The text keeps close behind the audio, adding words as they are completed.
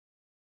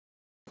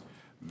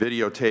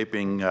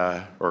videotaping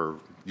or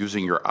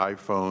using your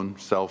iPhone,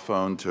 cell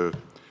phone to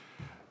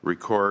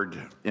record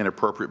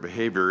inappropriate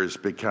behavior has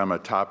become a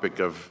topic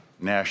of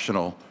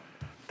national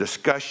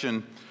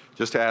discussion.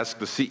 Just ask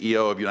the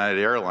CEO of United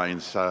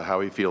Airlines how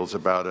he feels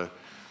about a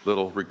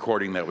little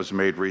recording that was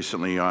made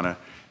recently on an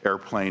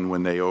airplane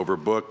when they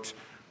overbooked,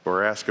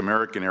 or ask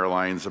American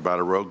Airlines about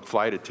a rogue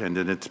flight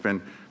attendant. It's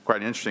been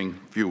quite an interesting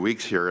few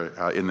weeks here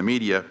in the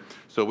media.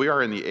 So we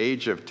are in the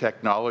age of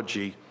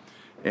technology,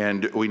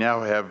 and we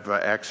now have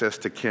access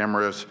to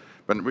cameras,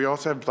 but we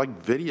also have like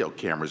video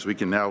cameras. We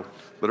can now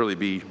literally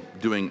be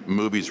doing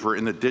movies. We're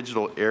in the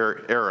digital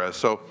era.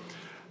 So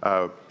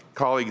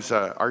colleagues,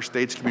 our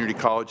state's community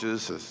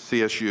colleges,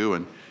 CSU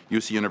and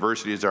UC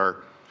universities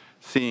are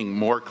seeing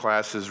more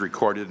classes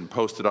recorded and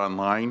posted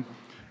online.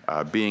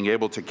 Being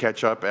able to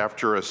catch up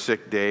after a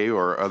sick day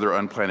or other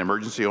unplanned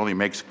emergency only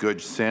makes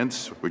good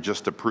sense. We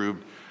just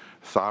approved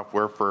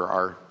software for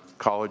our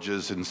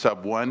colleges in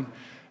Sub 1,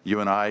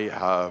 UNI,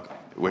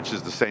 which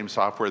is the same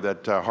software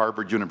that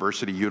Harvard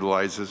University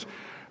utilizes.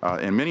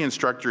 And many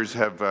instructors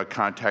have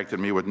contacted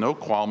me with no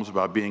qualms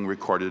about being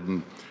recorded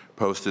and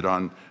posted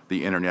on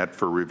the internet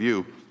for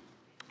review.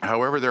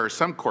 However, there are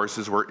some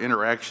courses where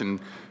interaction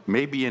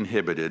may be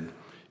inhibited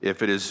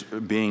if it is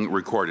being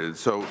recorded.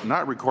 So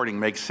not recording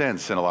makes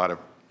sense in a lot of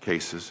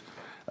cases.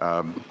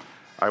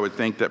 I would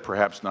think that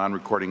perhaps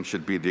non-recording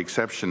should be the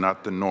exception,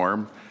 not the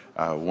norm.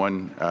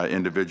 One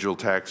individual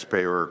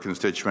taxpayer or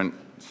constituent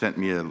sent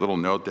me a little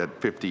note that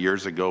 50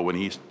 years ago when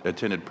he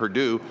attended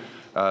Purdue,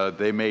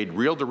 they made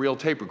reel-to-reel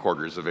tape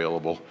recorders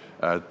available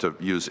to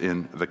use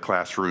in the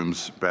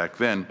classrooms back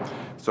then.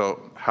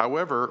 So,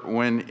 however,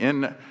 when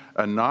in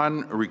a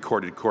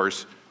non-recorded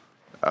course,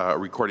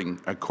 recording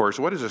a course,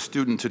 what is a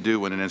student to do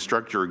when an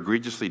instructor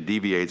egregiously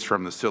deviates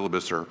from the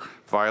syllabus or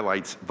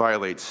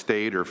violates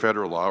state or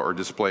federal law or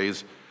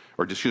disobeys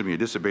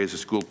a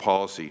school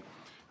policy?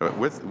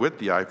 With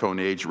the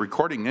iPhone age,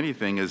 recording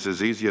anything is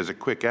as easy as a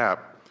quick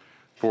app.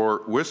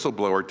 For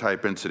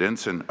whistleblower-type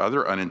incidents and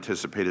other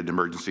unanticipated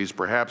emergencies,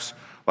 perhaps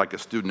like a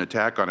student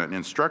attack on an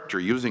instructor,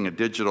 using a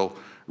digital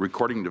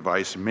recording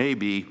device may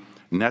be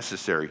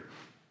necessary.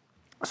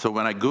 So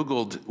when I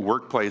Googled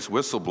workplace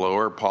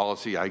whistleblower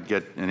policy, I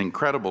get an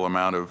incredible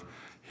amount of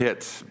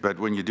hits, but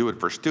when you do it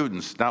for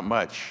students, not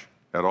much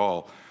at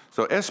all.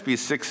 So SB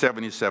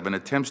 677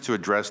 attempts to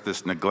address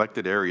this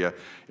neglected area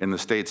in the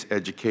state's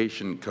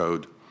education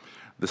code.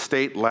 The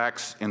state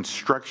lacks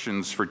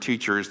instructions for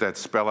teachers that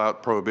spell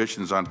out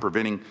prohibitions on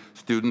preventing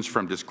students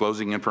from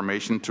disclosing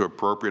information to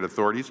appropriate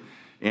authorities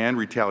and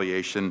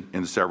retaliation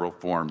in several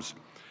forms.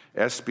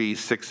 SB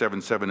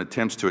 677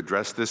 attempts to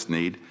address this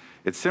need.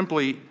 It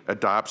simply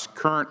adopts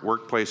current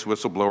workplace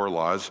whistleblower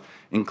laws,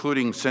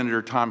 including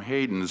Senator Tom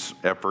Hayden's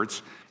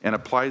efforts, and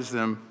applies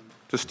them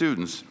to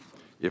students.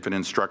 If an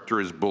instructor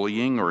is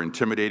bullying or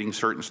intimidating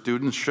certain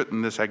students,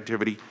 shouldn't this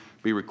activity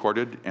be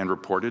recorded and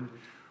reported?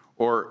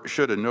 Or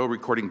should a no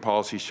recording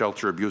policy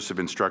shelter abusive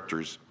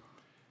instructors?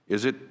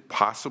 Is it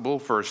possible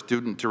for a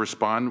student to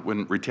respond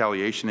when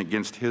retaliation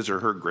against his or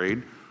her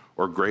grade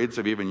or grades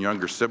of even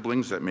younger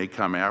siblings that may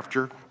come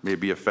after may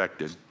be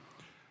affected?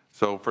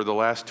 So for the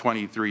last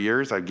 23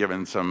 years, I've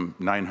given some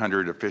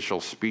 900 official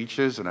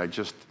speeches, and I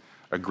just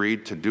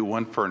agreed to do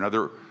one for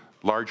another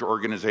large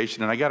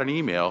organization. And I got an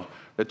email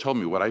that told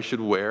me what I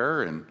should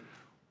wear and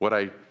what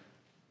I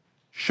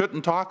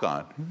shouldn't talk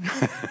on.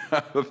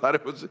 I thought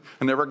I've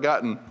never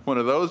gotten one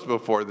of those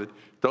before. That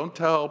don't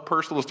tell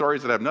personal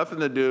stories that have nothing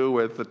to do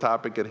with the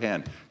topic at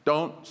hand.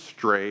 Don't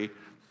stray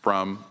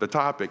from the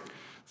topic.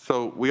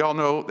 So we all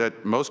know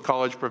that most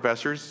college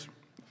professors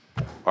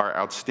are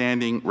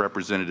outstanding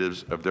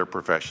representatives of their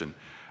profession.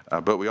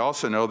 But we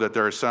also know that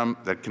there are some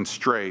that can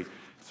stray.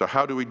 So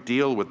how do we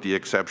deal with the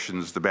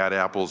exceptions, the bad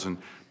apples, and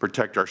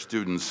protect our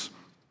students,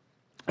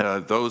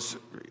 those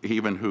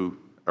even who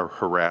are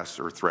harass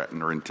or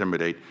threaten or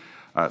intimidate?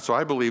 So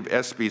I believe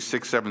SB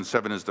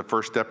 677 is the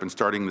first step in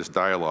starting this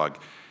dialogue.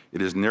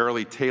 It is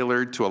narrowly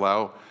tailored to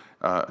allow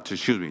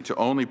to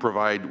only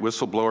provide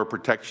whistleblower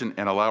protection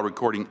and allow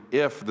recording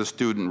if the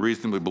student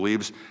reasonably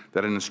believes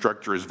that an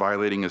instructor is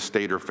violating a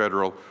state or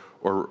federal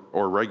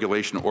or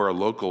regulation or a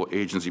local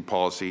agency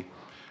policy.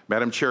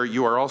 Madam Chair,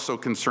 you are also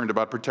concerned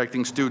about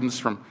protecting students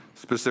from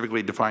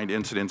specifically defined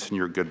incidents in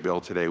your good bill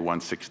today,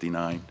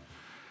 169.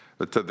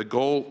 But the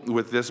goal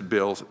with this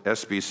bill,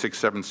 SB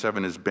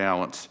 677, is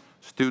balance.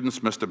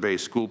 Students must obey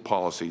school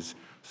policies,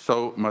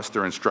 so must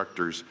their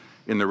instructors.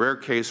 In the rare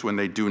case when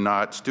they do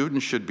not,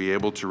 students should be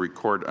able to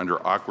record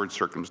under awkward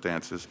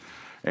circumstances.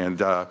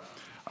 And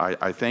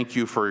I thank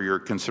you for your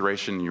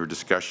consideration and your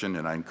discussion,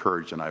 and I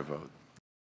encourage and I vote.